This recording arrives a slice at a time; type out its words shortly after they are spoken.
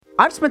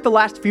I've spent the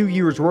last few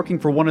years working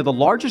for one of the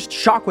largest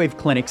shockwave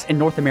clinics in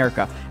North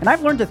America, and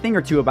I've learned a thing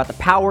or two about the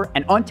power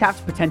and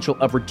untapped potential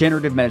of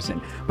regenerative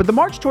medicine. But the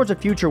march towards a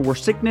future where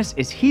sickness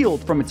is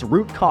healed from its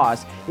root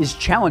cause is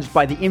challenged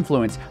by the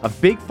influence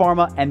of big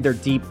pharma and their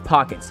deep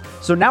pockets.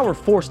 So now we're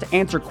forced to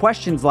answer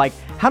questions like,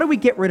 how do we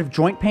get rid of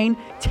joint pain,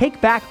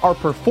 take back our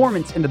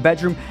performance in the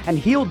bedroom, and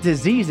heal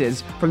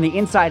diseases from the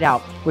inside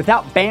out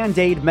without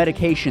band-aid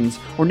medications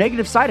or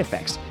negative side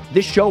effects?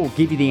 This show will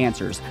give you the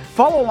answers.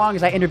 Follow along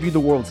as I interview the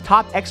world's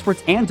top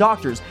experts and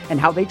doctors and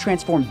how they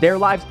transformed their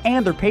lives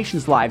and their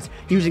patients' lives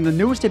using the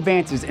newest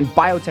advances in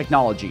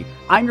biotechnology.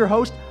 I'm your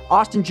host,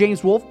 Austin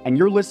James Wolf, and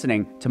you're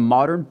listening to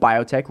Modern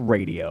Biotech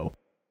Radio.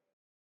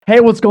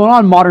 Hey, what's going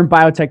on, Modern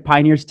Biotech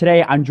Pioneers?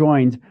 Today, I'm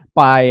joined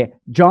by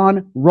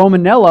John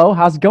Romanello.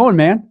 How's it going,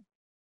 man?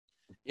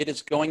 It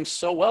is going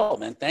so well,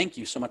 man. Thank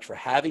you so much for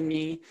having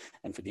me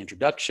and for the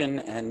introduction,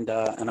 and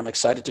I'm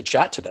excited to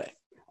chat today.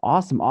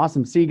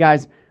 Awesome. See you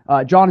guys.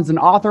 John is an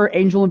author,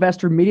 angel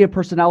investor, media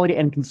personality,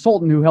 and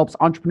consultant who helps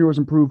entrepreneurs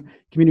improve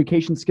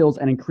communication skills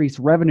and increase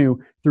revenue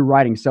through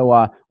writing.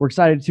 So we're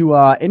excited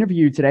to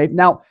interview you today.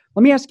 Now,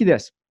 let me ask you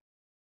this.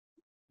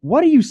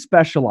 What do you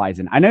specialize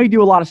in? I know you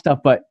do a lot of stuff,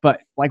 but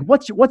like,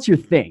 what's your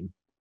thing?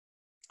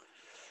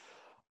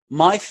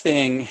 My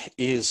thing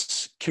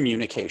is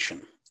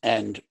communication,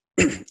 and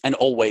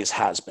always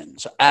has been.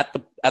 So at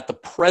the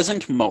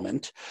present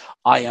moment,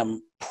 I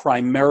am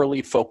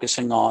primarily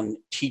focusing on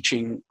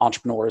teaching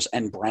entrepreneurs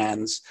and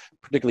brands,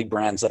 particularly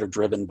brands that are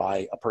driven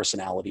by a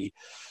personality,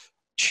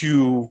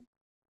 to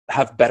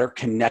have better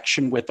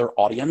connection with their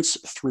audience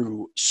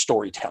through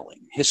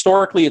storytelling.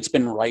 Historically, it's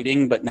been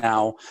writing, but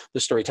now the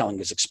storytelling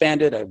is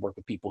expanded. I work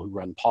with people who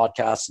run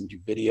podcasts and do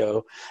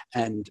video,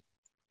 and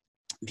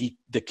the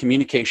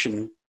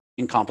communication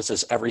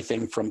encompasses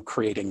everything from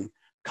creating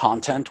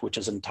content, which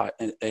is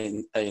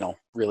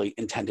really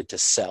intended to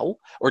sell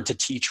or to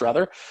teach,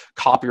 rather,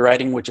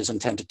 copywriting, which is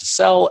intended to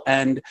sell,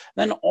 and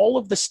then all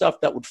of the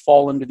stuff that would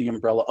fall under the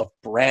umbrella of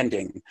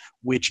branding,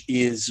 which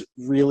is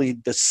really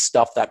the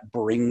stuff that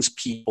brings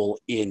people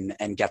in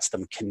and gets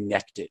them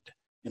connected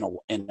in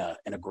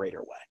a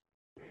greater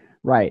way.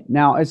 Right.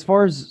 Now, as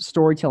far as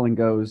storytelling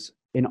goes,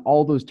 in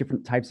all those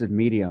different types of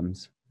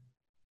mediums,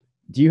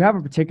 do you have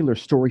a particular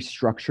story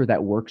structure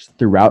that works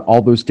throughout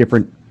all those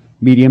different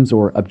mediums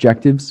or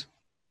objectives?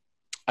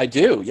 I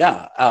do,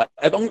 yeah.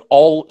 I think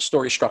all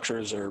story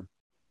structures are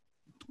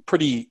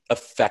pretty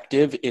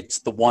effective. It's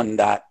the one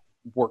that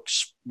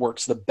works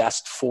the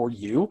best for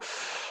you.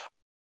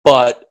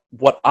 But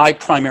what I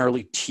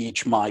primarily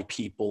teach my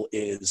people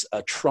is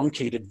a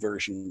truncated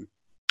version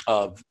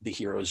of the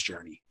hero's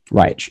journey,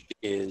 right, which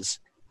is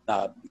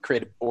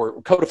created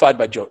or codified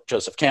by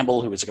Joseph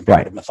Campbell, who is a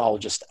comparative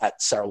mythologist at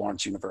Sarah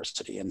Lawrence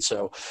University. And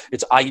so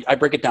I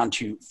break it down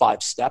to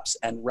 5 steps,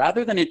 and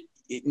rather than it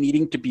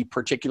needing to be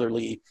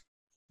particularly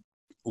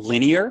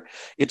linear,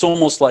 it's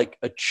almost like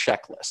a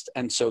checklist.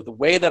 And so the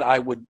way that I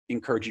would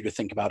encourage you to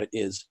think about it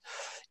is,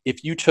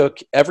 if you took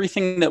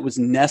everything that was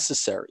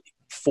necessary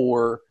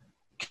for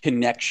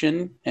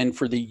connection and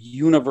for the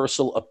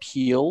universal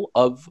appeal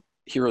of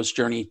hero's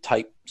journey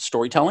type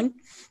storytelling,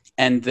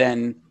 and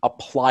then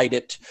applied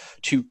it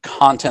to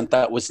content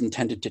that was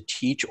intended to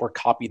teach or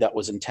copy that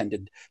was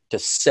intended to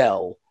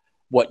sell,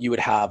 what you would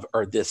have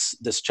are this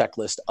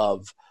checklist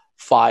of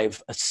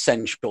 5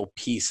 essential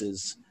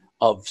pieces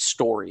of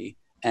story.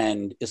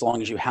 And as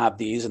long as you have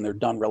these and they're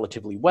done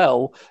relatively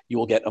well, you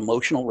will get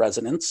emotional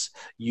resonance,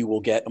 you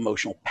will get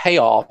emotional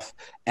payoff,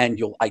 and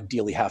you'll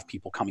ideally have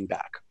people coming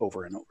back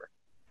over and over.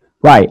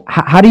 Right.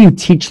 How do you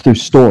teach through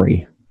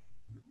story?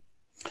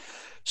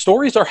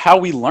 Stories are how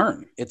we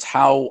learn. It's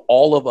how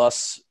all of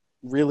us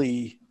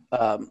really,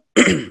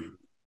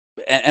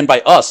 and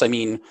by us, I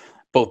mean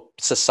both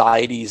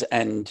societies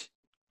and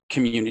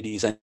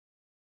communities and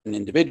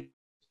individuals.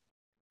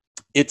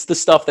 It's the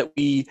stuff that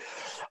we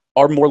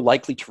are more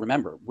likely to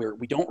remember, where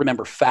we don't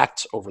remember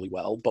facts overly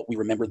well, but we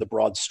remember the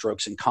broad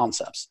strokes and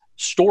concepts.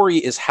 Story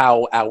is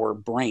how our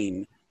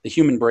brain, the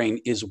human brain,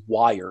 is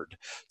wired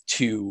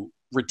to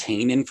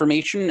retain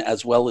information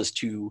as well as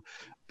to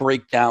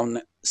break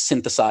down,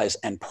 synthesize,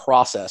 and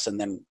process, and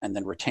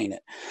then retain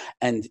it.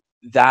 And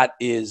that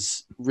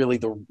is really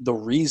the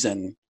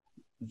reason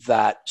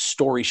that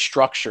story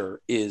structure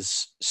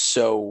is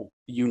so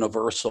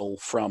universal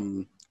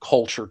from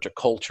culture to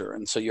culture.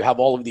 And so you have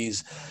all of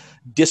these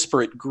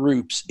disparate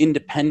groups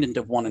independent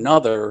of one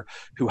another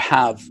who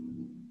have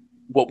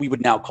what we would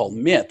now call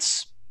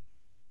myths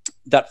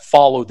that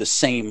follow the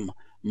same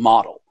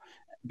model,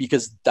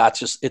 because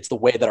it's the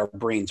way that our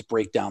brains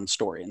break down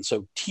story. And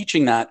so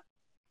teaching that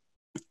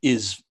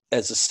is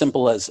as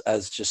simple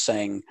as just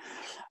saying,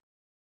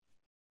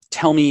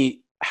 tell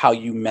me how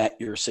you met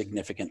your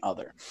significant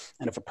other.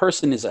 And if a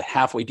person is a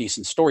halfway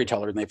decent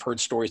storyteller and they've heard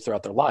stories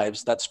throughout their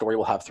lives, that story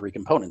will have 3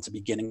 components: a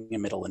beginning, a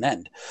middle, and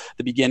end.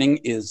 The beginning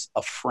is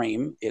a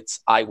frame. It's,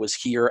 I was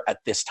here at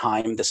this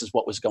time. This is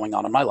what was going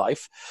on in my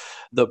life.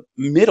 The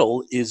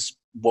middle is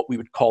what we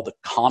would call the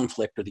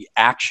conflict or the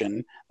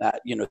action,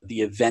 that,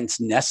 the events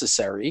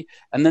necessary,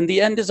 and then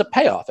the end is a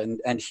payoff,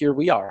 and here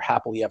we are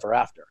happily ever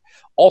after.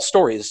 All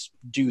stories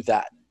do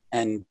that,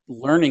 and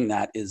learning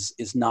that is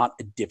not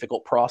a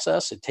difficult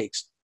process. It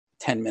takes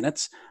 10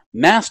 minutes.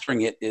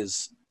 Mastering it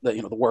is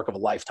the work of a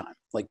lifetime,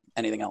 like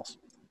anything else.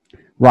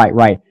 Right,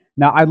 right.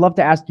 Now, I'd love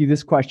to ask you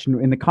this question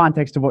in the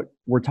context of what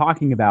we're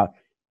talking about.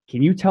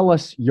 Can you tell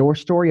us your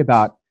story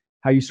about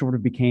how you sort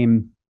of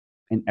became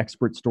an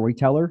expert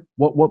storyteller?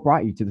 What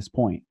brought you to this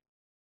point?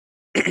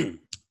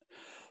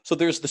 So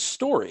there's the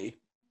story,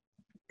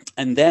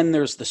 and then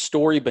there's the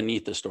story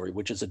beneath the story,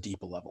 which is a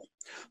deeper level.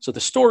 So the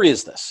story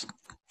is this.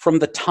 From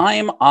the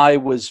time I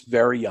was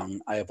very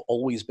young, I have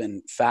always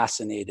been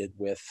fascinated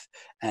with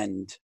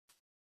and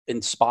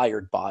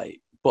inspired by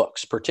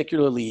books,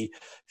 particularly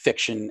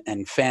fiction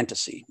and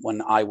fantasy.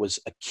 When I was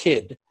a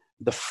kid,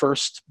 the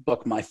first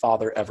book my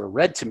father ever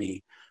read to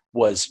me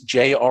was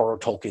J.R.R.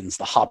 Tolkien's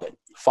The Hobbit,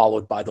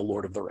 followed by The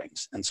Lord of the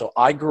Rings. And so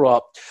I grew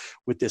up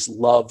with this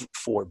love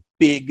for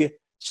big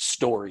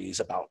stories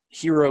about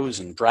heroes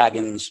and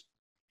dragons.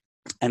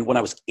 And when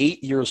I was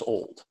 8 years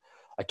old,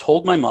 I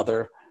told my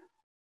mother,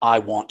 I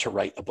want to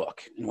write a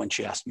book. And when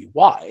she asked me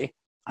why,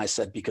 I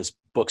said, because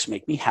books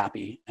make me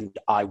happy and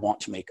I want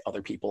to make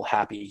other people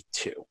happy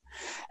too.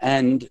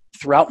 And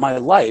throughout my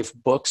life,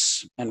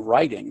 books and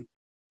writing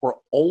were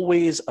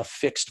always a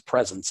fixed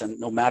presence. And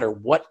no matter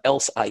what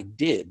else I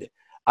did,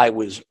 I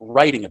was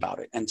writing about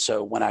it. And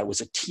so when I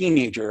was a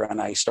teenager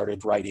and I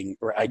started writing,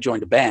 or I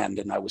joined a band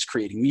and I was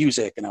creating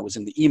music and I was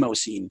in the emo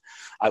scene,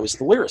 I was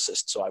the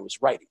lyricist, so I was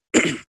writing.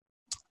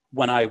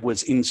 When I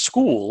was in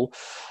school,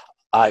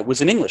 I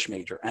was an English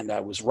major and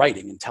I was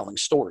writing and telling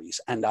stories.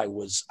 And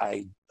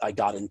I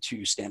got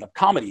into stand-up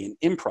comedy and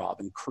improv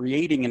and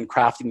creating and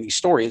crafting these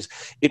stories.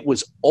 It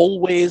was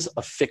always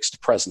a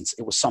fixed presence.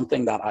 It was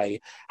something that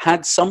I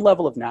had some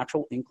level of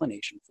natural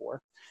inclination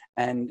for.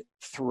 And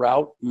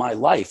throughout my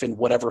life, in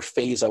whatever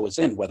phase I was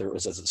in, whether it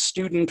was as a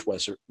student,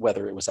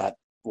 whether it was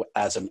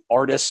as an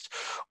artist,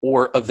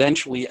 or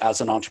eventually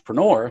as an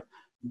entrepreneur,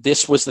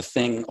 this was the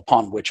thing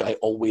upon which I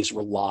always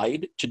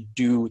relied to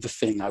do the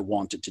thing I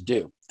wanted to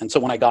do. And so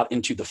when I got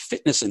into the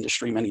fitness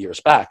industry many years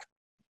back,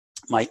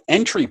 my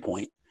entry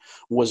point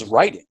was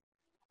writing.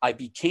 I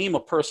became a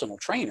personal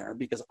trainer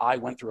because I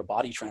went through a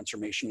body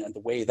transformation, and the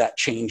way that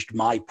changed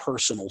my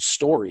personal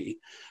story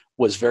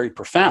was very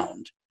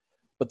profound.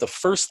 But the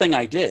first thing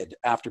I did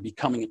after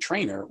becoming a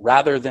trainer,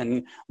 rather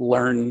than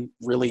learn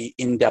really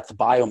in-depth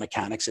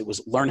biomechanics, it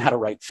was learn how to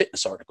write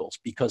fitness articles.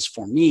 Because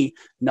for me,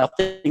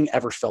 nothing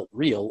ever felt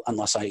real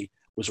unless I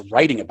was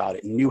writing about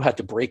it and knew how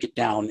to break it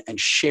down and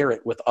share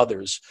it with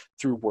others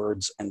through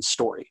words and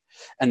story.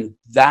 And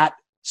that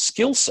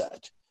skill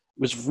set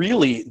was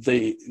really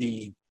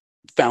the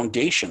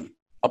foundation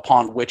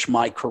upon which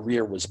my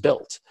career was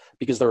built.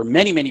 Because there are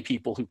many, many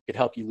people who could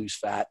help you lose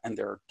fat, and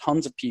there are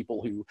tons of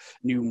people who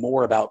knew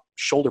more about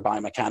shoulder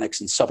biomechanics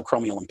and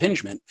subacromial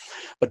impingement.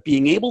 But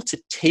being able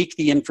to take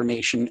the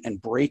information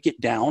and break it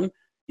down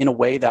in a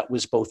way that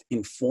was both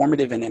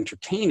informative and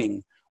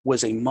entertaining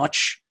was a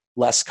much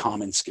less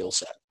common skill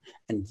set.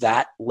 And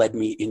that led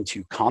me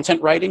into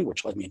content writing,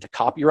 which led me into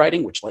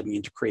copywriting, which led me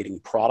into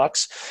creating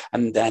products,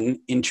 and then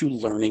into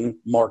learning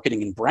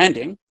marketing and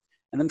branding.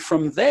 And then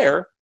from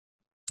there,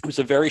 it was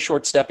a very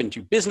short step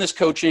into business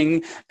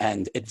coaching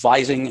and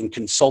advising and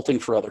consulting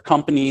for other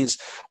companies,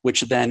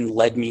 which then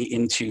led me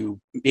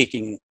into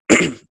making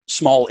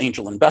small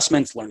angel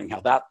investments, learning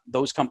how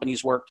those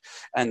companies worked.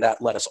 And that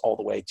led us all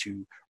the way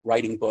to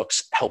writing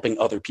books, helping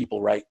other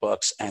people write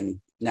books, and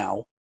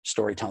now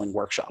storytelling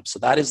workshops. So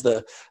that is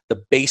the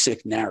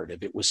basic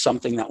narrative. It was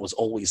something that was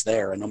always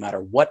there. And no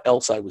matter what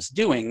else I was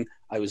doing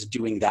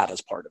that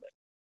as part of it.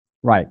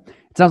 Right.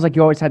 It sounds like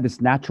you always had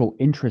this natural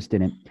interest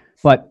in it.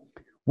 But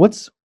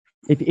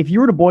if you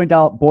were to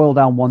boil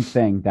down one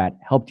thing that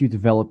helped you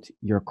develop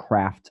your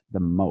craft the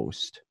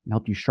most, and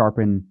helped you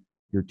sharpen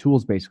your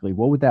tools, basically,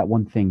 what would that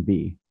one thing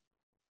be?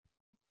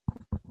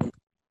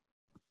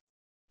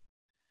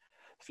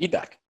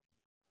 Feedback.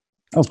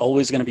 It's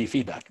always going to be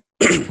feedback.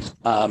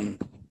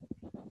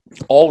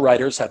 All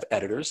writers have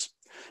editors,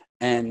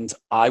 and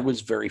I was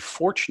very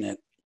fortunate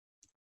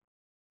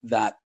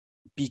that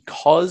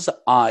because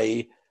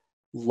I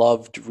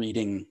loved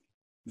reading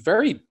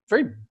very,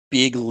 very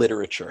big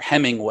literature,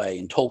 Hemingway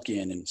and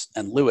Tolkien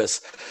and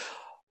Lewis,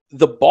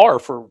 the bar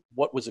for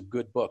what was a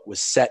good book was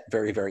set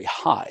very, very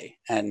high.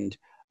 And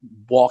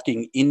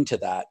walking into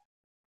that,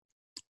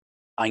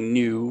 I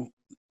knew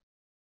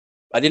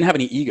I didn't have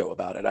any ego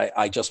about it.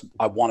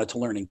 I wanted to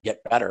learn and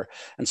get better.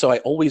 And so I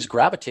always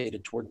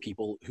gravitated toward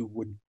people who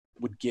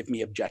would give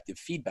me objective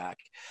feedback.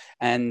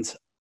 And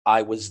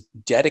I was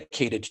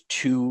dedicated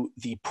to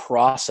the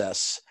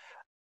process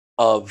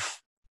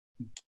of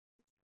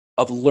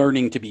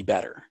learning to be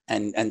better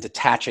and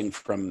detaching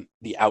from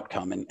the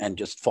outcome and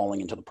just falling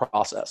into the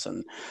process.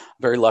 And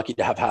very lucky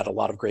to have had a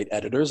lot of great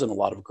editors and a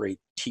lot of great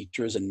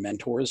teachers and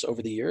mentors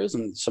over the years.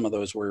 And some of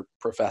those were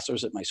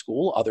professors at my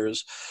school.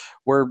 Others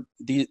were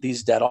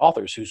these dead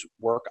authors whose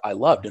work I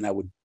loved. And I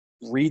would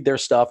read their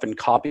stuff and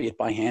copy it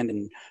by hand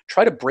and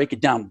try to break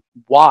it down.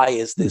 Why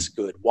is this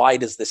good? Why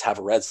does this have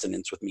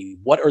resonance with me?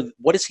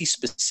 What is he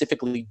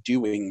specifically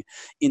doing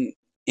in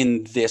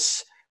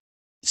this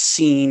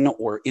scene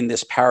or in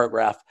this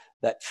paragraph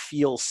that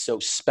feels so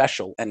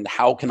special, and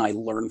how can I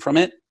learn from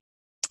it?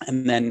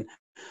 And then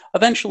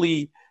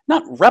eventually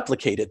not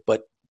replicate it,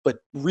 but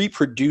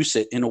reproduce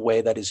it in a way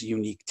that is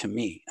unique to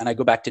me. And I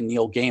go back to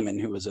Neil Gaiman,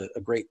 who is a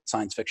great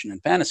science fiction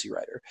and fantasy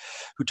writer,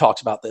 who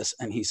talks about this.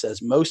 And he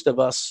says, most of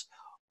us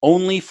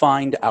only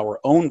find our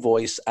own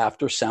voice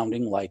after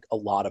sounding like a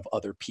lot of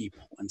other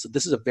people. And so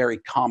this is a very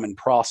common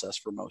process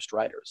for most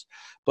writers,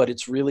 but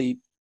it's really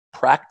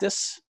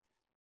practice,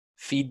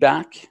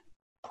 feedback,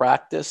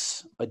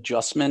 practice,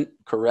 adjustment,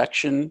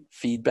 correction,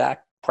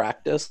 feedback,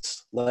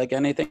 practice, like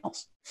anything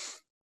else.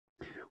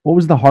 What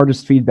was the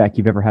hardest feedback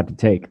you've ever had to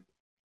take?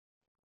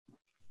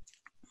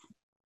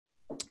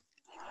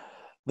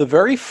 The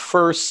very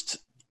first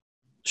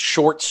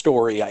short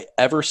story I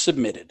ever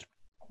submitted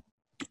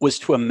was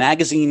to a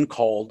magazine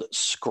called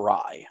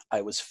Scry.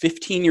 I was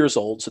 15 years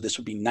old, so this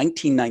would be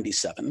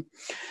 1997.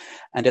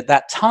 And at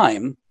that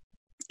time,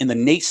 in the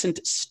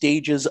nascent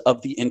stages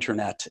of the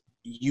internet,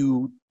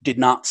 you did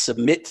not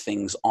submit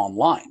things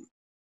online.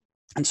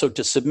 And so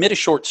to submit a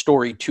short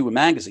story to a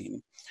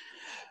magazine,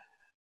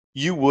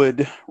 you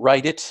would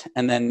write it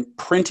and then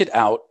print it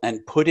out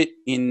and put it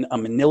in a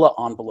manila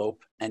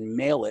envelope and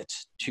mail it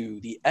to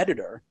the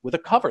editor with a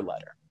cover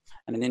letter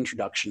and an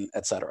introduction,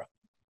 etc.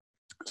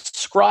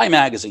 Scry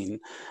magazine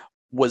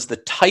was the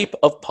type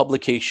of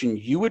publication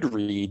you would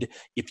read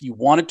if you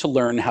wanted to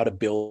learn how to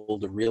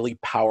build a really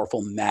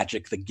powerful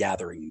Magic the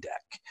Gathering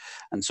deck.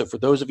 And so for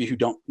those of you who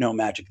don't know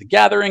Magic the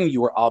Gathering,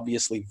 you were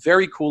obviously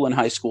very cool in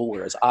high school,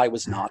 whereas I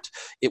was not.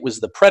 It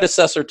was the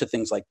predecessor to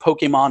things like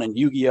Pokemon and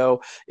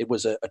Yu-Gi-Oh! It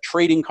was a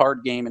trading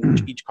card game in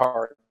which each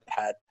card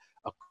had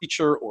a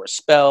creature or a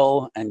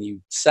spell, and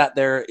you sat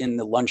there in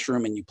the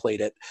lunchroom and you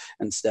played it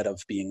instead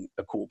of being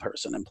a cool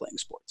person and playing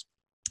sports.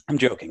 I'm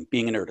joking.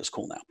 Being a nerd is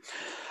cool now.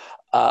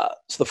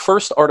 So the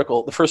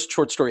first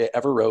short story I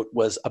ever wrote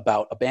was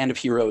about a band of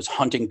heroes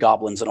hunting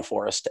goblins in a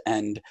forest,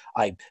 and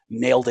I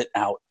mailed it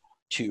out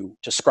to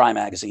Scry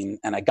magazine,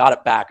 and I got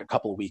it back a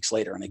couple of weeks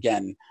later. And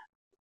again,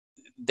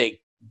 they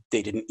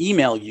didn't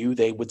email you,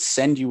 they would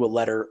send you a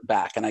letter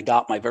back. And I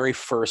got my very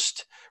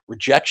first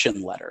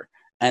rejection letter,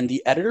 and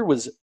the editor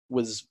was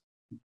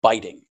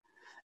biting.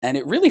 And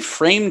it really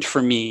framed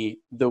for me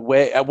the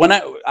way, when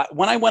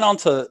I went on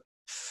to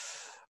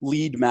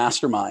lead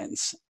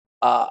masterminds,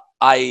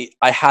 I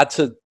had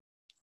to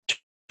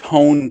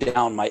tone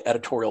down my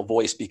editorial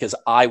voice, because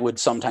I would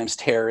sometimes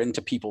tear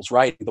into people's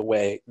writing the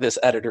way this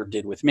editor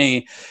did with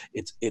me.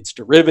 It's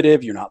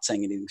derivative, you're not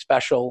saying anything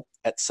special,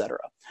 etc.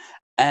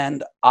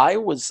 And I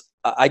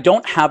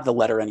don't have the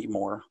letter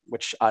anymore,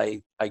 which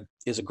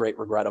is a great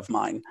regret of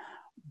mine.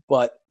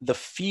 But the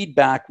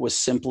feedback was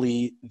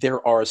simply,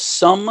 there are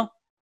some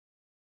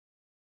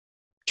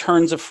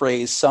turns of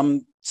phrase,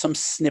 some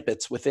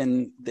snippets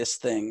within this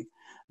thing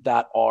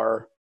that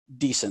are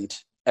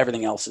decent.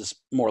 Everything else is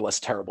more or less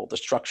terrible. The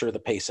structure, the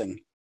pacing.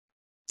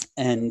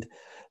 And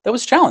that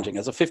was challenging.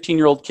 As a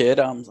 15-year-old kid,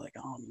 I was like,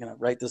 oh, I'm going to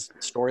write this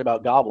story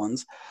about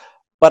goblins.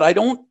 But I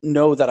don't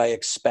know that I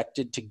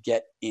expected to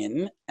get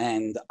in.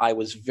 And I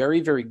was very,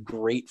 very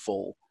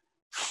grateful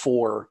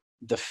for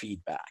the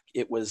feedback.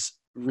 It was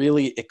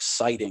really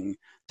exciting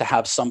to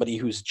have somebody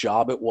whose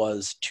job it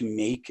was to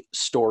make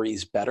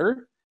stories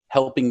better,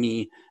 helping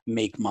me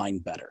make mine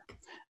better.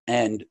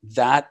 And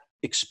that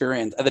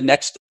experience, the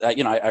next,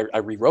 I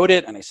rewrote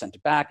it and I sent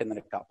it back, and then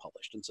it got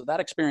published. And so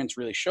that experience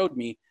really showed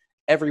me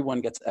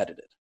everyone gets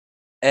edited.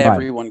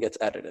 Everyone gets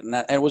edited.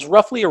 And it was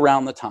roughly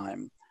around the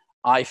time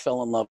I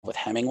fell in love with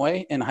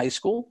Hemingway in high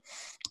school.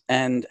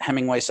 And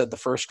Hemingway said the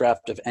first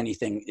draft of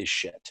anything is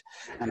shit.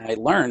 And I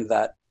learned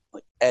that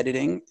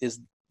editing is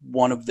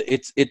one of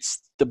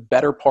it's the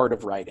better part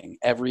of writing.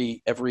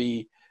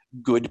 Every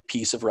good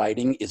piece of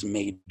writing is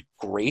made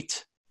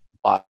great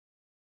by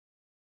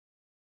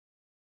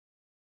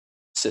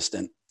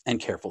consistent and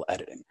careful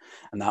editing.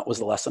 And that was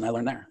the lesson I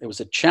learned there. It was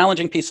a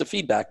challenging piece of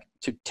feedback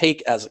to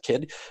take as a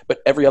kid, but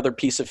every other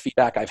piece of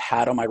feedback I've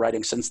had on my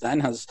writing since then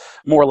has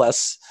more or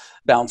less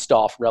bounced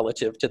off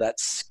relative to that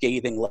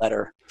scathing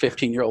letter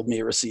 15-year-old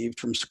me received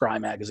from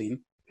Scry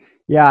magazine.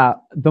 Yeah,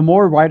 the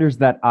more writers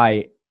that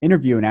I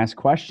interview and ask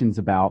questions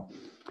about,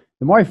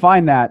 the more I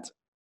find that,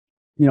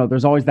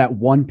 there's always that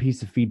one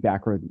piece of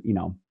feedback, or,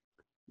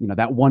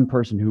 that one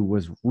person who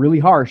was really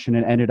harsh and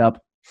it ended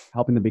up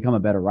helping them become a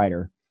better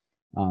writer.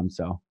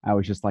 So I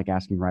always just like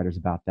asking writers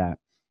about that.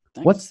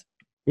 Thanks.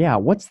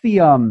 What's the,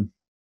 have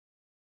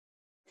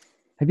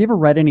you ever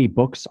read any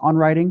books on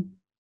writing?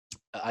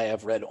 I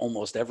have read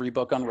almost every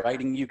book on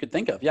writing you could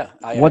think of. Yeah.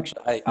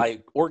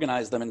 I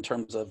organize them in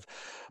terms of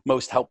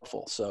most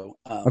helpful. So,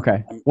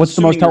 okay. What's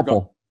the most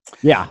helpful?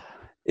 Yeah.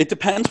 It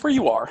depends where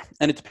you are,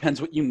 and it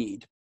depends what you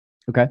need.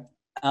 Okay.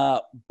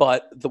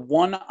 But the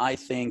one I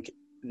think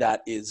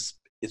that is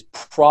is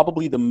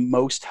probably the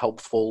most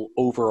helpful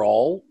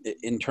overall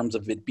in terms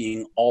of it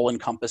being all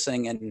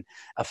encompassing and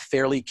a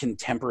fairly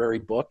contemporary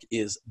book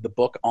is The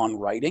Book on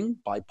Writing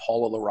by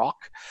Paula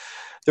LaRock.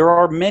 There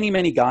are many,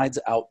 many guides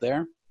out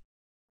there.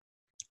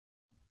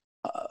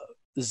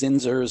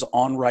 Zinzer's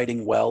On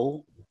Writing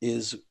Well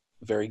is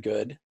very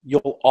good.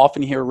 You'll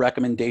often hear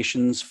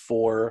recommendations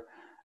for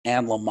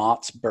Anne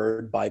Lamott's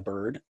Bird by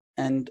Bird,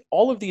 and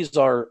all of these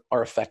are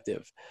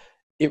effective.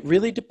 It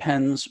really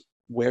depends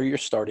where you're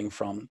starting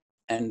from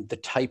and the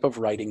type of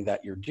writing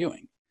that you're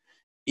doing.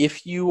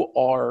 If you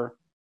are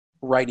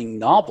writing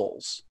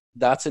novels,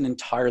 that's an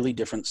entirely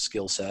different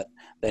skill set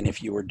than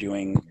if you were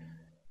doing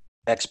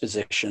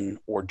exposition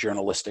or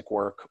journalistic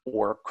work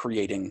or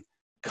creating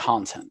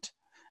content.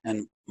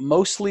 And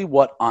mostly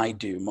what I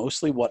do,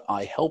 mostly what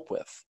I help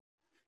with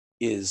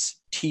is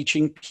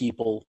teaching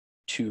people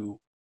to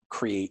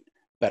create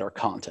better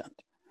content.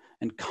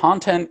 And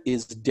content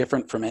is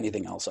different from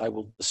anything else. I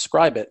will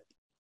describe it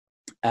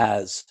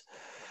as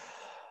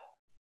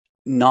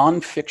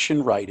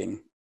nonfiction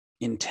writing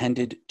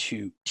intended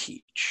to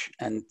teach.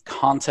 And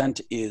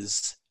content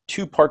is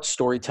 2 parts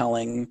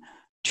storytelling,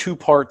 2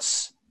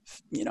 parts,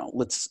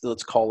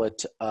 let's call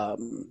it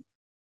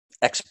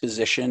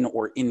exposition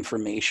or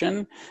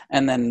information,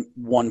 and then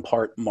 1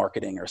 part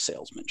marketing or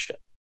salesmanship.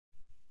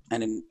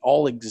 And it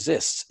all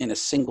exists in a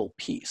single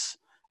piece.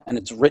 And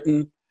it's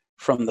written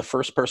from the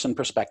first person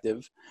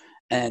perspective,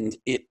 and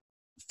it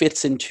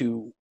fits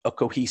into a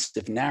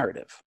cohesive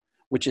narrative,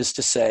 which is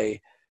to say,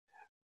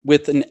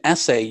 with an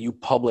essay you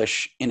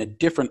publish in a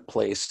different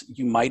place,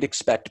 you might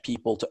expect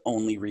people to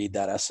only read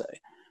that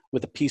essay.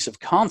 With a piece of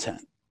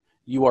content,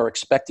 you are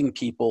expecting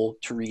people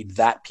to read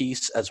that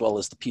piece as well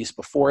as the piece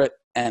before it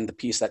and the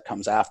piece that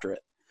comes after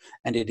it.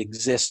 And it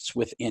exists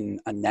within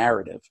a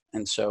narrative.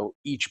 And so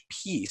each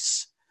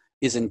piece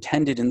is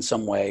intended in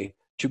some way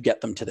to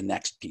get them to the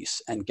next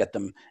piece and get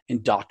them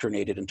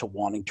indoctrinated into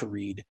wanting to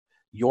read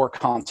your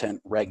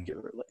content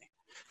regularly.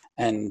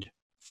 And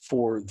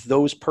for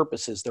those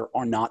purposes, there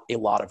are not a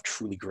lot of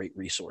truly great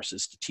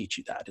resources to teach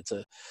you that.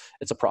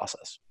 It's a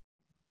process.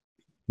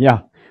 Yeah,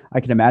 I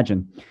can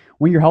imagine.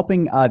 When you're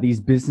helping these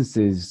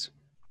businesses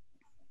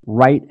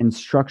write and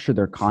structure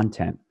their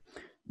content,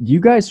 do you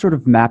guys sort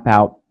of map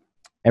out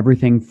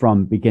everything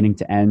from beginning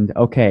to end?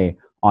 Okay,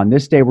 on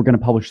this day, we're going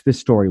to publish this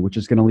story, which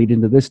is going to lead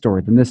into this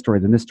story, then this story,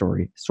 then this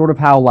story. Sort of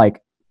how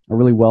like a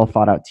really well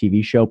thought out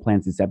TV show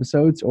plans its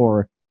episodes,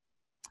 or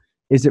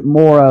is it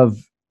more of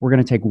we're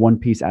going to take one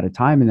piece at a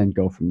time and then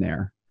go from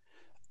there?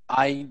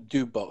 I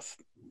do both.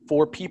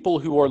 For people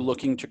who are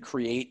looking to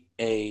create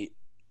a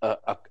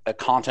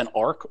content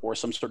arc or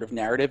some sort of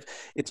narrative,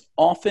 it's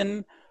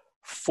often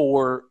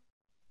for,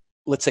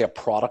 let's say, a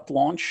product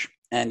launch,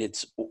 and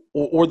it's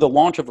or the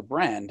launch of a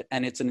brand,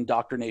 and it's an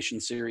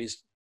indoctrination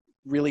series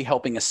really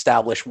helping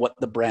establish what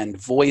the brand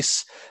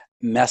voice,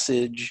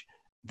 message,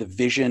 the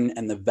vision,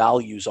 and the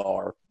values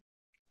are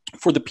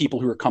for the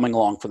people who are coming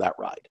along for that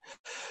ride.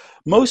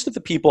 Most of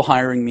the people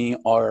hiring me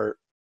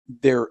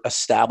they're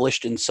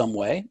established in some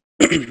way.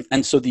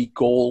 And so the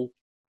goal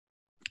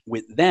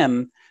with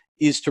them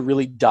is to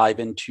really dive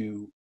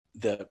into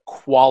the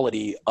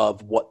quality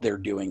of what they're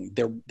doing.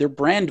 Their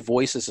brand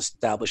voice is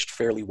established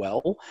fairly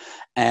well,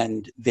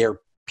 and their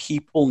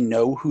people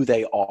know who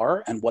they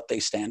are and what they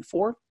stand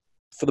for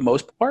the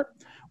most part.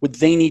 What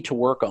they need to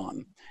work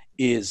on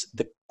is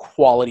the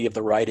quality of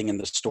the writing and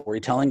the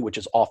storytelling, which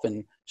is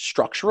often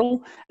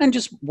structural, and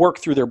just work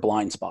through their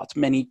blind spots.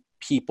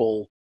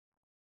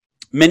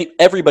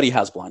 Everybody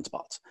has blind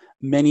spots.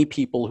 Many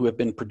people who have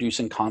been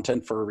producing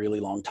content for a really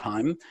long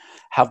time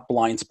have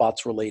blind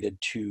spots related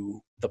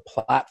to the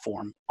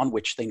platform on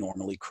which they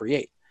normally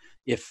create.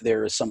 If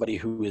there is somebody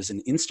who is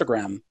an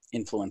Instagram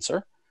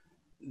influencer,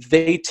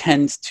 they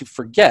tend to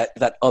forget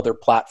that other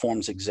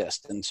platforms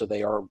exist. And so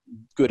they are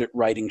good at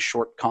writing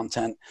short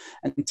content.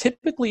 And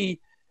typically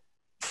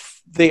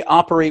they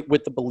operate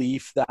with the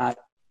belief that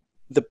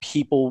the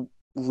people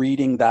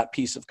reading that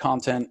piece of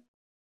content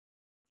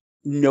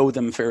know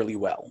them fairly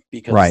well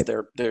because Right.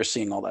 they're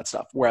seeing all that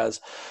stuff.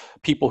 Whereas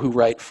people who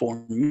write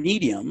for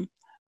Medium,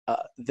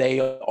 they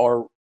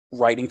are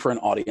writing for an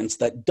audience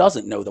that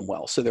doesn't know them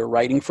well. So they're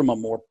writing from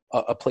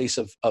a place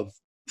of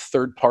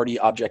third-party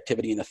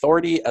objectivity and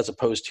authority as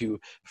opposed to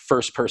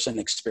first-person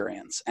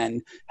experience,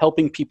 and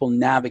helping people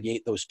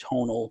navigate those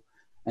tonal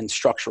and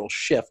structural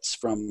shifts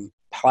from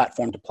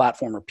platform to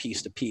platform or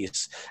piece to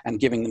piece, and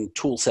giving them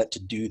tool set to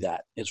do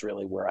that is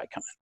really where I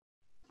come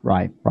in.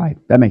 Right.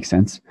 That makes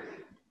sense.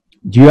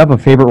 Do you have a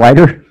favorite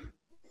writer?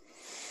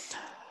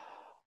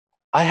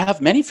 I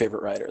have many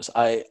favorite writers.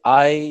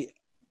 I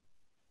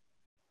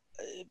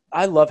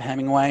love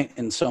Hemingway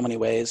in so many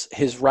ways.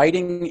 His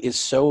writing is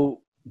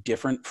so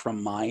different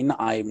from mine.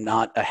 I'm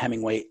not a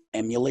Hemingway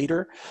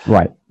emulator.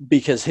 Right.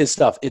 Because his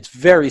stuff, it's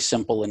very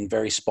simple and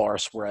very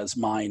sparse, whereas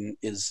mine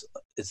is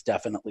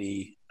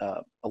definitely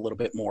a little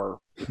bit more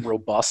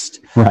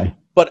robust. Right.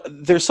 But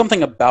there's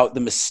something about the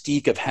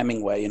mystique of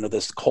Hemingway,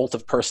 this cult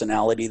of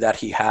personality that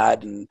he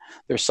had, and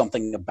there's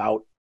something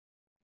about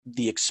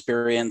the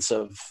experience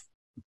of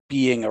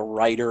being a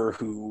writer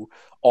who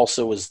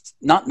also was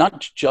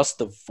not just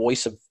the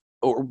voice of,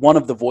 or one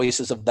of the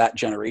voices of that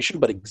generation,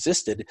 but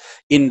existed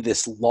in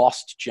this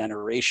lost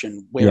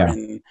generation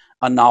wherein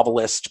a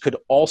novelist could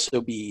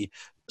also be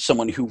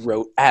someone who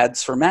wrote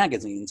ads for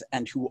magazines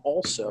and who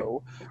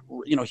also,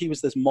 he was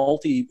this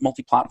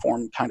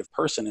multi-platform kind of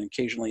person and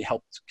occasionally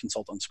helped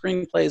consult on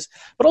screenplays,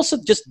 but also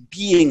just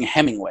being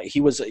Hemingway.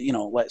 He was,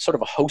 like sort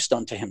of a host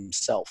unto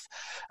himself.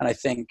 And I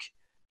think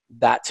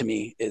that to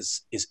me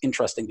is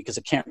interesting because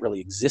it can't really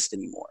exist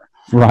anymore.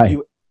 Right.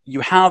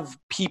 You have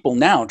people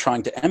now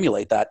trying to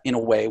emulate that in a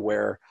way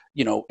where,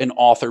 an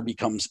author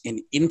becomes an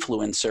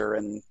influencer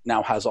and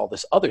now has all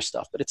this other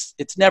stuff, but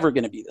it's never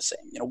going to be the same.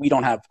 We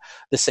don't have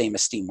the same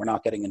esteem. We're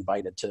not getting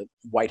invited to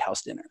White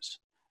House dinners.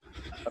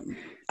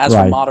 As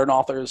for modern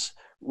authors,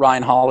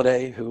 Ryan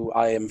Holiday, who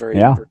I am very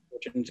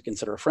fortunate to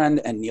consider a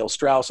friend, and Neil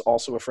Strauss,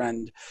 also a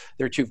friend.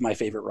 They're two of my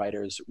favorite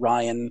writers.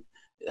 Ryan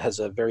has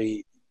a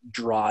very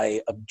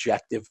dry,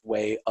 objective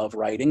way of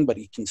writing, but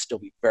he can still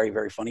be very,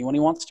 very funny when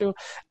he wants to.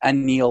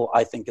 And Neil,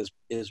 I think,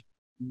 is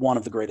one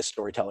of the greatest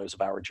storytellers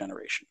of our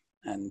generation.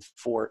 And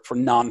for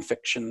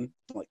nonfiction,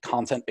 like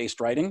content-based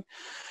writing,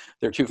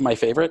 they're two of my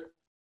favorite.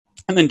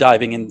 And then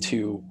diving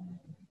into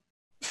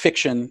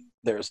fiction,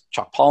 there's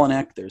Chuck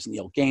Palahniuk, there's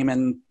Neil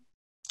Gaiman,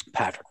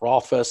 Patrick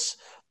Rothfuss,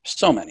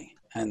 so many.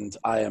 And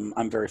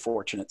we're very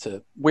fortunate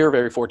to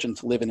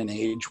live in an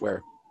age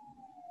where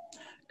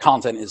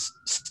content is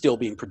still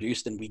being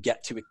produced and we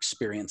get to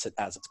experience it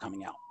as it's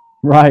coming out.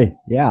 Right.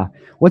 Yeah.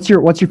 What's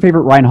your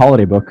favorite Ryan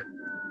Holiday book?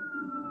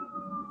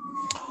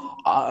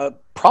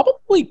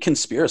 Probably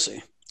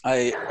Conspiracy.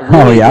 I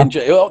really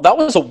enjoy. That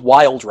was a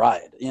wild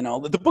ride.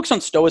 The books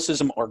on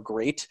Stoicism are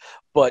great,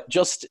 but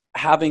just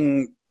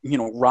having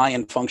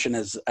Ryan function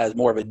as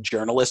more of a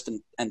journalist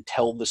and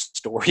tell the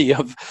story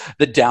of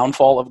the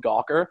downfall of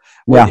Gawker,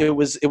 it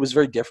was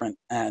very different,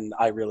 and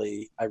I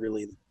really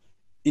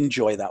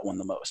enjoy that one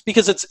the most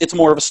because it's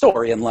more of a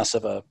story and less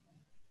of a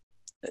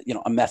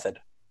method.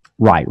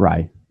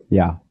 Right.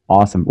 Yeah.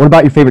 Awesome. What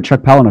about your favorite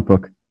Chuck Palahniuk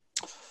book?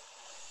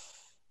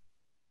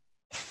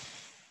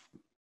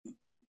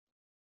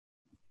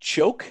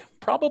 Choke,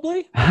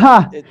 probably.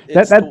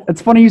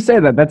 It's funny you say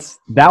that. That's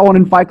that one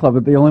in Fight Club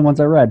are the only ones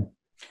I read.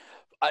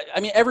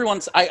 I mean,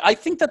 I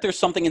think that there's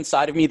something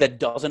inside of me that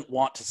doesn't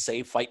want to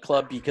say Fight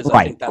Club because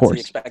I think that's the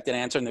expected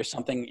answer. And there's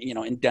something,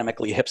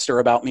 endemically hipster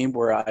about me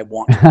where I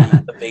want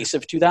to be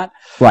evasive to that.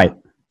 Right.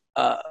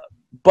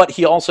 But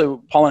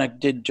Palahniuk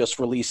did just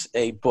release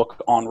a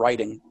book on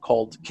writing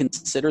called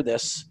Consider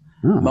This,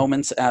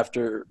 Moments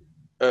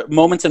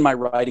in My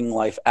Writing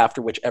Life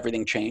After Which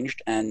Everything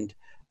Changed. And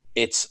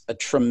it's a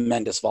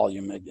tremendous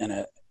volume and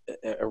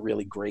a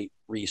really great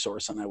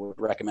resource, and I would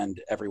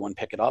recommend everyone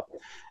pick it up.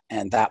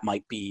 And that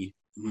might be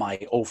my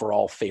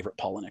overall favorite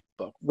Palahniuk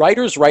book.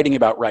 Writers writing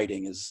about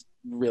writing is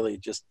really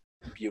just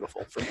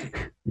beautiful for me.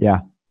 Yeah,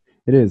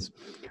 it is.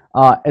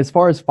 As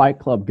far as Fight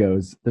Club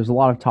goes, there's a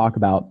lot of talk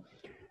about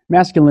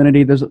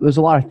masculinity. There's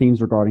a lot of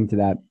themes regarding to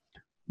that.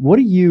 What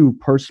do you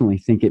personally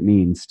think it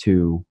means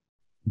to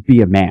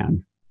be a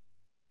man?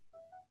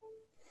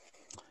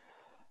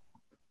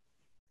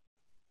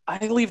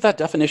 I leave that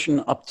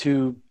definition up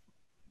to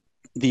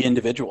the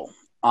individual.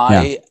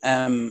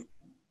 Because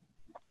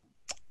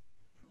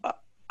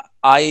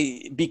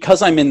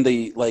I'm in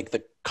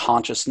the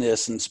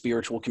consciousness and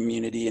spiritual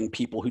community and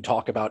people who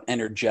talk about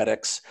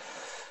energetics,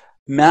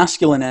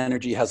 masculine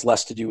energy has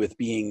less to do with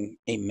being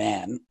a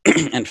man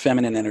and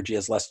feminine energy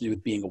has less to do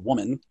with being a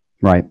woman.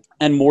 Right.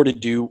 And more to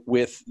do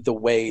with the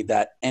way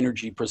that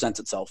energy presents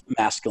itself.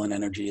 Masculine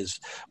energy is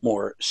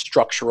more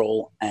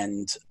structural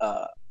and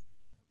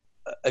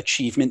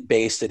achievement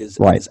based. It is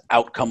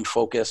outcome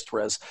focused,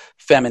 whereas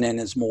feminine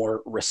is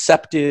more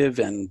receptive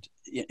and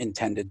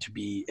intended to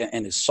be,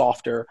 and is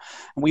softer.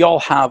 And we all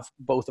have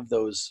both of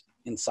those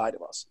inside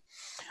of us.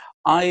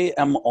 I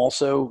am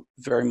also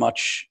very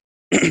much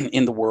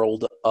in the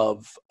world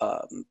of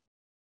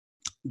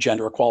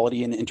gender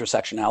equality and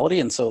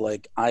intersectionality. And so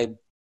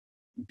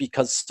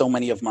because so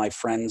many of my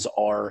friends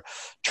are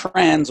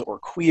trans or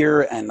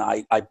queer, and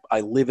I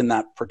live in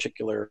that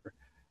particular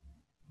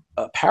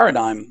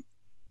paradigm,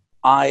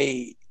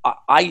 I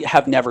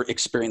have never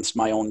experienced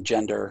my own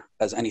gender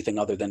as anything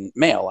other than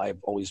male. I've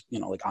always,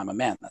 I'm a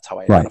man. That's how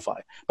I identify.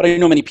 But I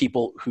know many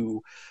people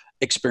who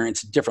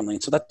experience it differently.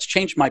 And so that's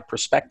changed my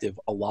perspective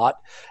a lot.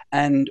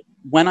 And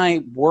when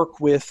I work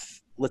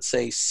with, let's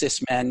say,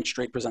 cis men,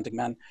 straight presenting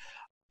men,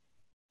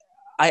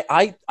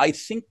 I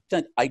think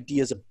that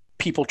ideas of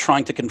people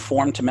trying to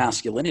conform to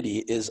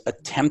masculinity is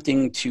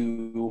attempting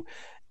to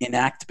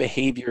enact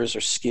behaviors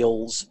or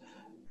skills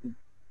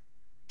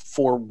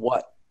for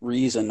what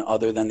reason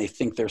other than they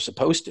think they're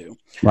supposed to.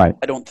 Right.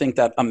 I don't think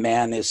that a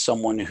man is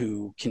someone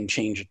who can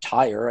change a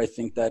tire. I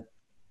think that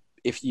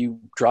if you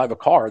drive a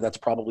car, that's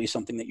probably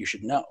something that you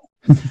should know.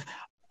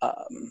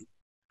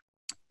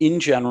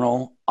 In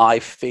general, I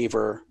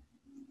favor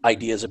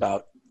ideas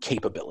about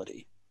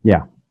capability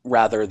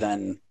rather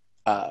than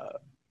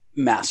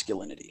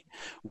masculinity,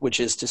 which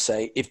is to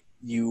say, if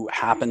you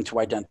happen to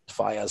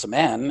identify as a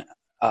man,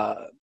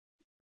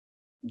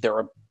 there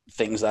are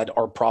things that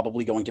are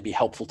probably going to be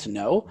helpful to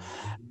know,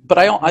 but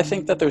I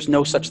think that there's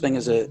no such thing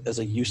as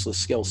a useless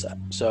skill set.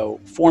 So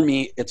for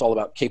me, it's all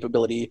about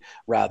capability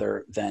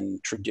rather than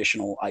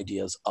traditional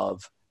ideas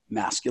of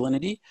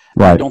masculinity.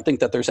 Right. I don't think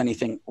that there's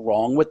anything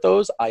wrong with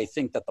those. I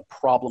think that the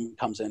problem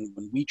comes in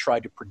when we try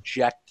to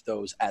project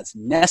those as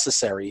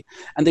necessary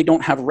and they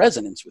don't have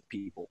resonance with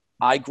people.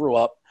 I grew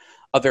up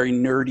a very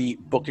nerdy,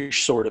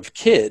 bookish sort of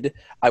kid.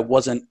 I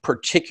wasn't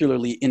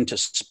particularly into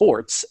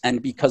sports.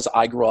 And because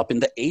I grew up in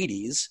the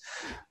 80s,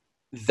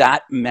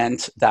 that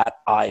meant that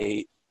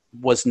I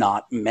was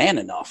not man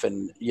enough.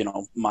 And, you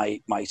know, my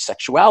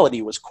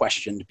sexuality was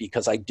questioned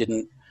because I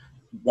didn't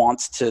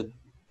want to,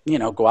 you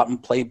know, go out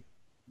and play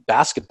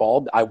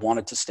basketball. I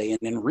wanted to stay in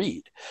and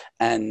read.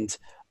 And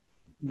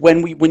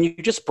when you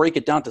just break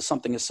it down to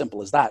something as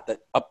simple as that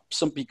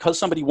because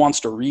somebody wants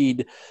to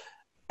read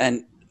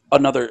and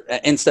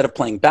instead of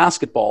playing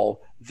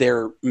basketball,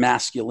 their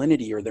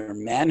masculinity or their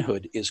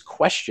manhood is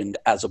questioned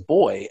as a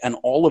boy and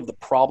all of the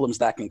problems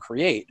that can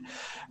create,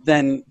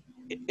 then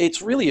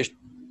it's really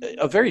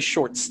a very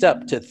short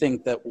step to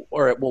think that,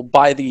 or well,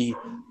 by the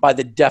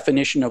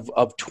definition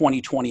of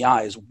 2020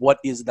 eyes, what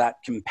is that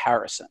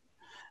comparison?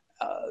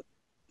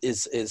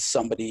 Is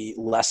somebody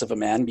less of a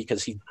man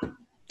because he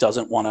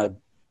doesn't want to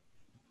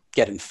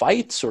get in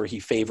fights, or he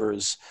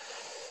favors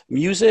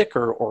music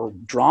or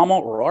drama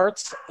or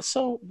arts?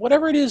 So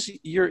whatever it is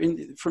you're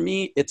in, for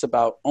me, it's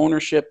about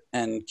ownership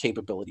and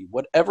capability.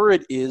 Whatever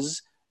it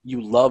is you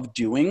love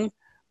doing,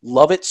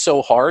 love it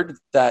so hard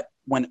that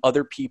when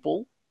other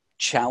people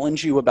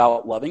challenge you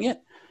about loving it,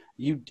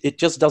 it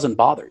just doesn't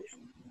bother you.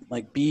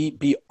 Like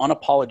be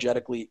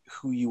unapologetically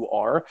who you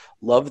are,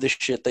 love the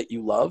shit that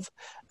you love,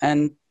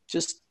 and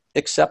just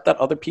accept that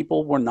other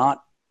people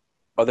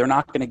they're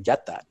not going to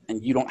get that.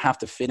 And you don't have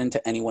to fit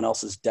into anyone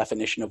else's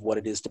definition of what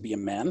it is to be a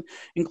man,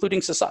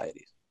 including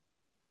society's.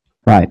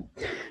 Right.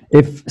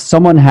 If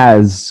someone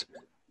has,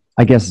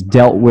 I guess,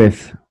 dealt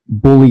with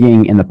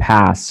bullying in the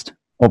past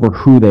over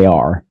who they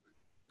are,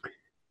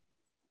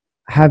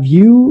 have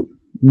you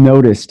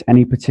noticed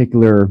any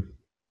particular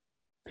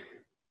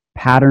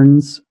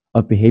patterns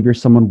of behavior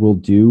someone will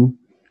do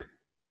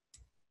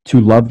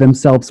to love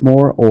themselves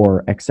more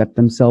or accept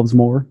themselves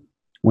more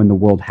when the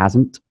world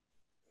hasn't?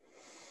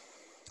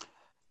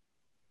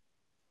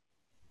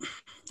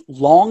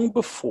 Long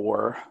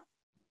before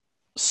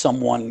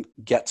someone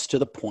gets to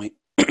the point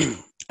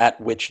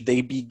at which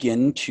they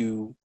begin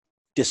to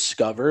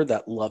discover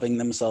that loving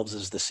themselves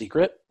is the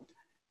secret,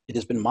 it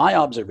has been my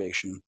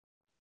observation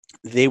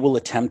they will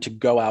attempt to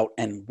go out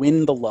and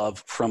win the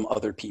love from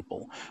other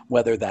people,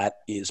 whether that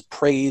is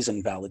praise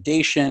and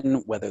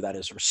validation, whether that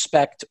is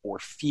respect or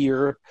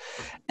fear.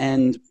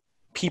 And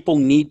people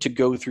need to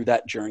go through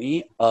that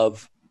journey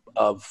of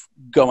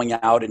going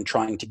out and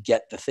trying to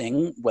get the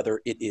thing,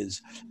 whether it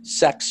is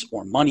sex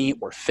or money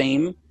or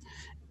fame.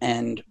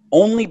 And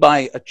only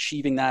by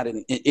achieving that,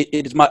 and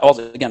it is my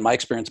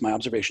experience, my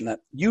observation, that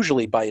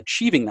usually by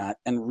achieving that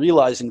and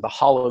realizing the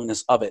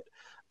hollowness of it,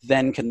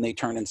 then can they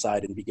turn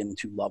inside and begin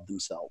to love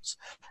themselves.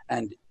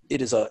 And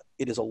it is a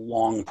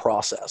long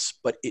process,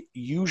 but it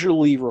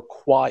usually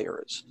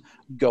requires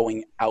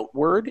going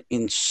outward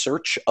in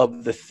search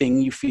of the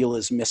thing you feel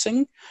is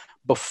missing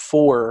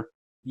before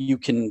you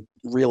can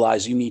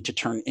realize you need to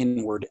turn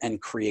inward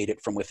and create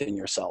it from within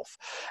yourself.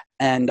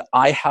 And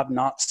I have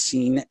not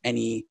seen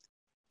any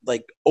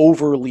like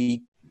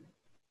overly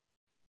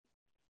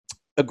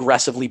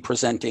aggressively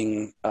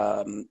presenting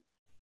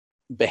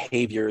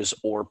behaviors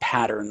or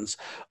patterns,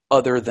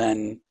 other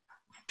than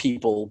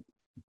people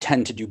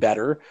tend to do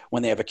better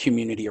when they have a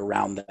community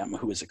around them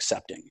who is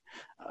accepting.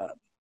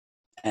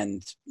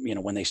 And, you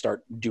know, when they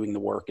start doing the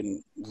work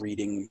and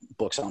reading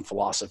books on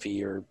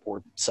philosophy or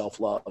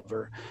self-love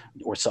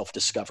or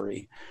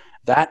self-discovery,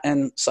 that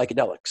and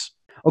psychedelics.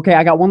 Okay,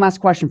 I got one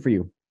last question for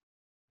you.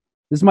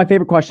 This is my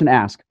favorite question to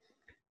ask.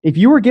 If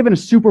you were given a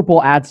Super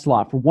Bowl ad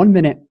slot for 1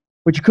 minute,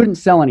 but you couldn't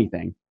sell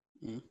anything,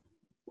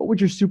 what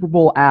would your Super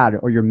Bowl ad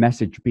or your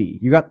message be?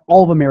 You got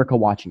all of America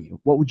watching you.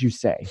 What would you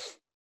say?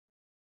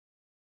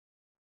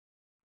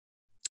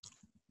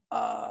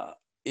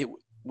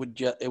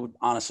 It would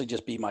honestly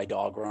just be my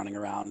dog running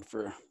around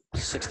for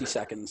 60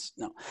 seconds.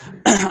 No.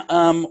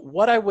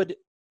 What I would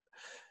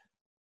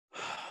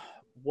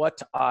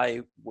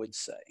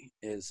say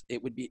is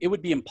it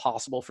would be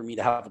impossible for me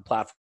to have a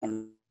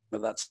platform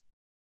that's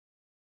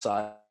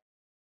size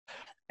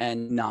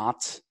and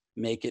not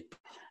make it.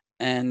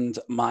 And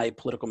my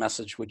political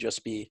message would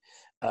just be,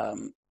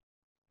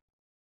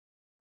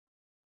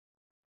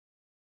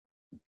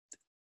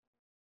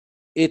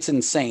 it's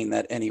insane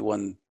that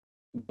anyone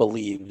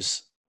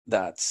believes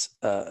that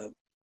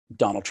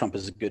Donald Trump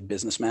is a good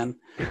businessman.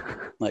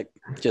 Like,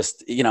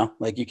 just, you know,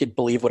 like you could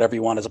believe whatever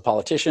you want as a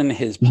politician.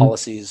 His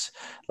policies,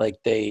 like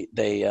they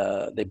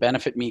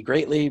benefit me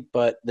greatly,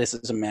 but this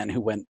is a man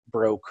who went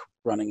broke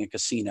running a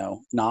casino,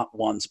 not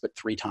once, but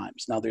 3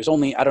 times. Now there's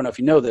only, I don't know if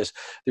you know this,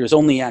 there's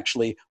only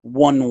actually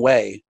one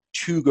way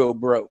to go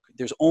broke.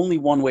 There's only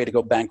one way to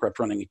go bankrupt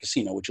running a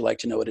casino. Would you like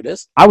to know what it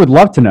is? I would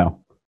love to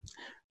know.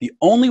 The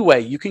only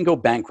way you can go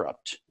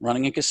bankrupt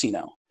running a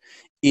casino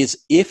is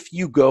if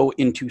you go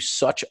into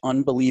such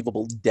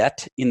unbelievable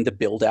debt in the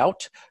build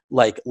out,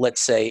 like let's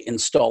say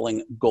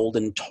installing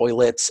golden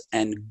toilets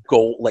and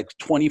gold, like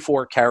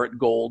 24 karat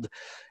gold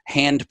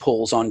hand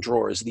pulls on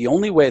drawers. The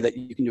only way that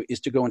you can do is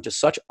to go into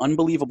such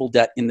unbelievable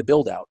debt in the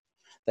build out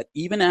that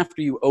even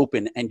after you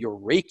open and you're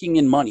raking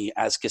in money,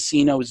 as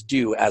casinos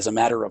do as a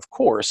matter of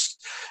course,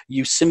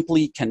 you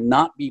simply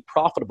cannot be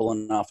profitable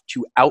enough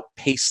to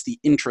outpace the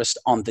interest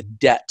on the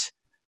debt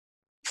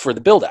for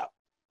the build out.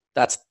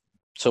 That's,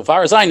 so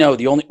far as I know,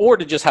 the only, or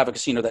to just have a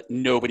casino that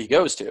nobody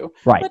goes to.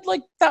 Right. But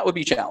like that would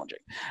be challenging,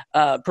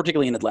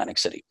 particularly in Atlantic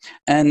City.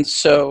 And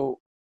so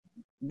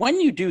when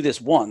you do this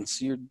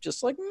once, you're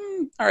just like,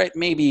 all right,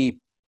 maybe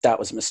that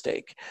was a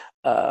mistake.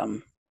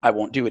 I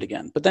won't do it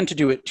again. But then to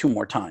do it 2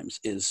 more times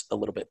is a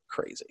little bit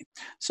crazy.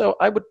 So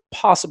I would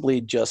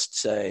possibly just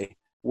say,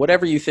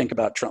 whatever you think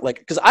about Trump, like,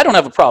 because I don't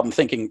have a problem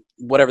thinking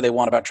whatever they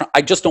want about Trump.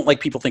 I just don't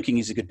like people thinking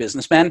he's a good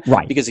businessman,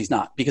 right? Because he's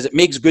not, because it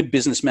makes good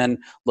businessmen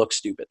look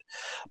stupid.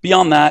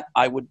 Beyond that,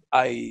 I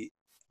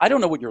don't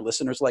know what your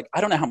listeners like.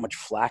 I don't know how much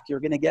flack you're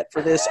going to get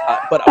for this,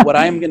 but what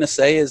I am going to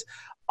say is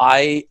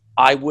I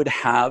would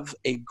have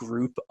a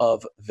group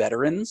of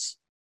veterans,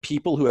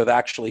 people who have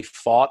actually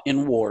fought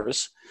in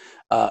wars,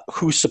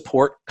 who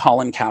support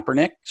Colin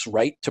Kaepernick's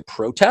right to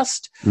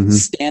protest,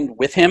 stand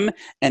with him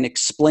and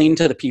explain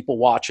to the people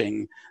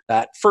watching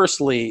that,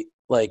 firstly,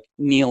 like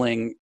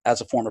kneeling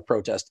as a form of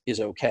protest is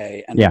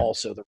okay. And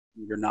also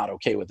you're not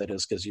okay with it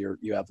is because you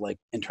have like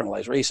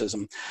internalized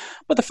racism.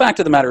 But the fact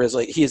of the matter is,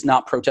 like, he is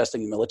not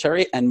protesting the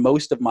military. And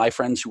most of my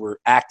friends who are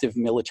active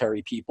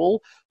military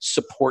people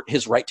support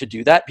his right to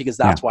do that, because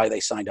that's why they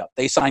signed up.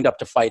 They signed up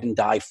to fight and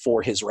die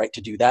for his right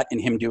to do that. And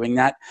him doing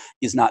that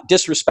is not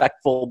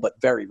disrespectful, but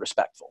very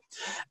respectful.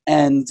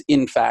 And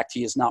in fact,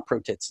 he is not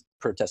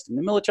protesting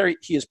the military.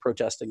 He is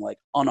protesting like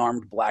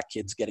unarmed black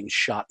kids getting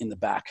shot in the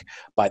back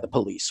by the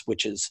police,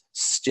 which is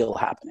still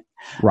happening.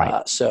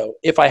 Right. So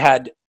if I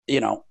had,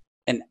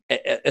 a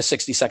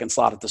 60-second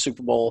slot at the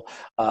Super Bowl,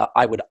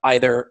 I would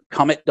either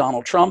come at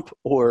Donald Trump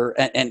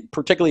and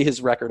particularly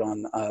his record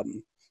on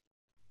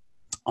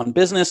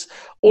business,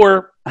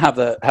 or have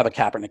a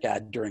Kaepernick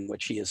ad during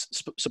which he is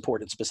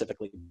supported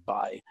specifically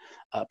by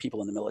people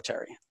in the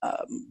military.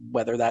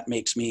 Whether that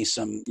makes me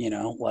some,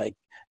 like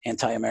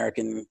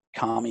anti-American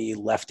commie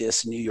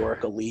leftist New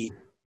York elite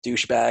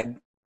douchebag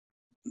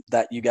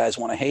that you guys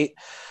want to hate,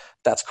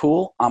 that's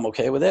cool. I'm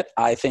okay with it.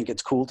 I think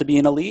it's cool to be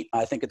an elite.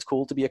 I think it's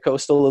cool to be a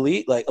coastal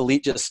elite. Like,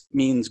 elite just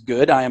means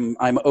good. I'm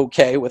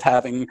okay with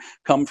having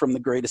come from the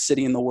greatest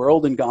city in the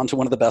world and gone to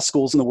one of the best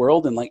schools in the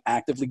world and like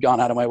actively gone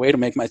out of my way to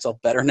make myself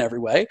better in every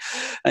way.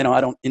 I know I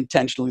don't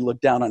intentionally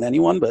look down on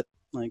anyone, but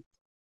like,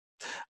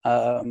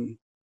 I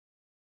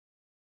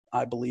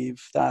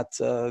believe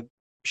that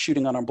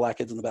shooting unarmed black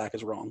kids in the back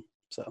is wrong.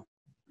 So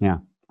yeah,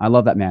 I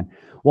love that, man.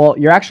 Well,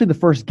 you're actually the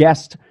first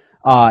guest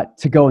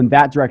to go in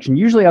that direction.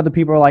 Usually other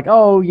people are like,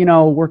 oh,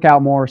 work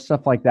out more,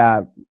 stuff like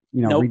that,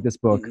 Nope. read this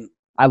book.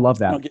 I love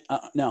that.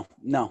 No,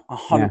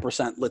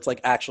 100%. Let's like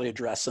actually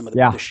address some of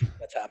the shit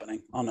that's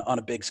happening on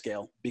a big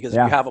scale, because if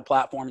you have a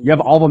platform, you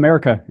have all of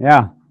America.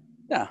 Yeah.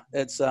 Yeah.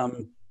 It's a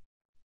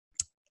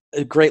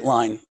great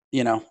line.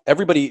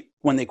 Everybody,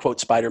 when they quote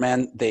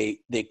Spider-Man, they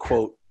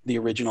quote the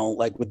original,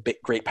 like, with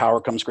great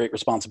power comes great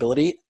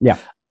responsibility. Yeah.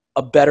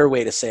 A better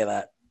way to say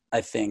that,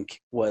 I think,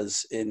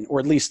 was in,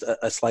 or at least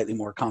a slightly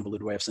more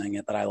convoluted way of saying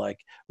it that I like,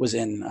 was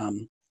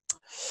in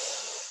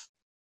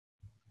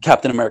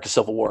Captain America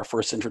Civil War,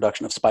 first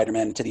introduction of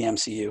Spider-Man into the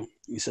MCU.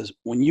 He says,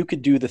 when you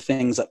could do the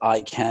things that I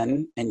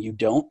can and you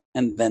don't,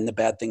 and then the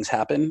bad things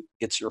happen,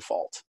 it's your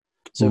fault.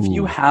 So if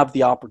you have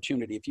the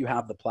opportunity, if you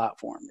have the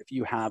platform, if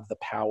you have the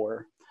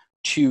power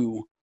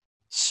to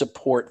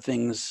support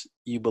things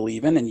you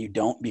believe in and you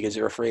don't because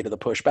you're afraid of the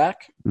pushback,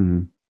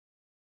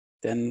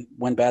 then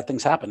when bad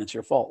things happen, it's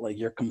your fault. Like,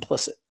 you're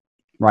complicit.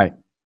 Right.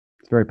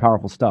 It's very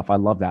powerful stuff. I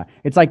love that.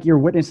 It's like you're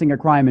witnessing a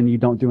crime and you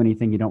don't do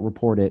anything. You don't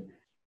report it.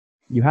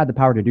 You had the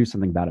power to do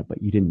something about it,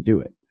 but you didn't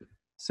do it.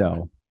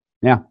 So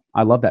yeah,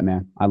 I love that,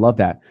 man. I love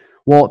that.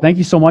 Well, thank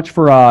you so much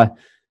for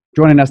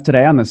joining us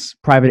today on this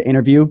private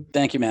interview.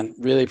 Thank you, man.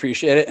 Really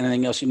appreciate it.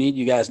 Anything else you need,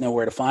 you guys know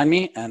where to find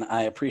me. And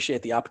I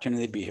appreciate the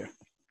opportunity to be here.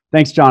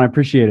 Thanks, John. I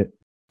appreciate it.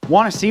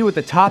 Want to see what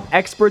the top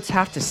experts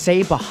have to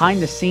say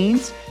behind the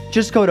scenes?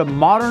 Just go to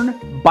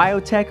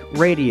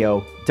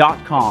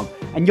modernbiotechradio.com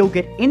and you'll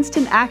get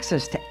instant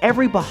access to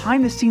every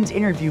behind the scenes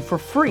interview for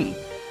free.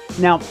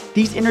 Now,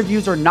 these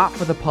interviews are not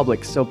for the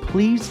public, so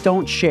please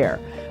don't share.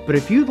 But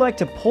if you'd like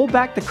to pull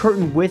back the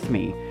curtain with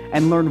me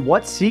and learn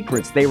what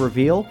secrets they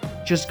reveal,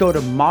 just go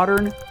to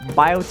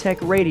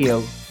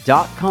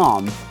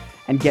modernbiotechradio.com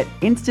and get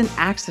instant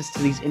access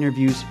to these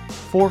interviews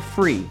for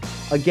free.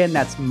 Again,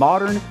 that's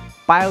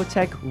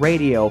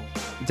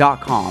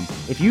modernbiotechradio.com.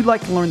 If you'd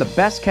like to learn the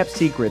best kept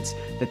secrets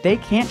that they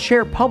can't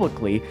share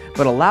publicly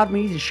but allowed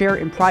me to share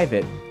in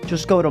private,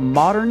 just go to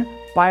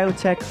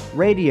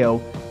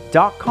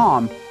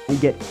modernbiotechradio.com and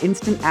get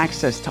instant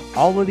access to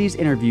all of these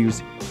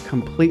interviews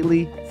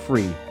completely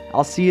free.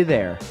 I'll see you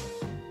there.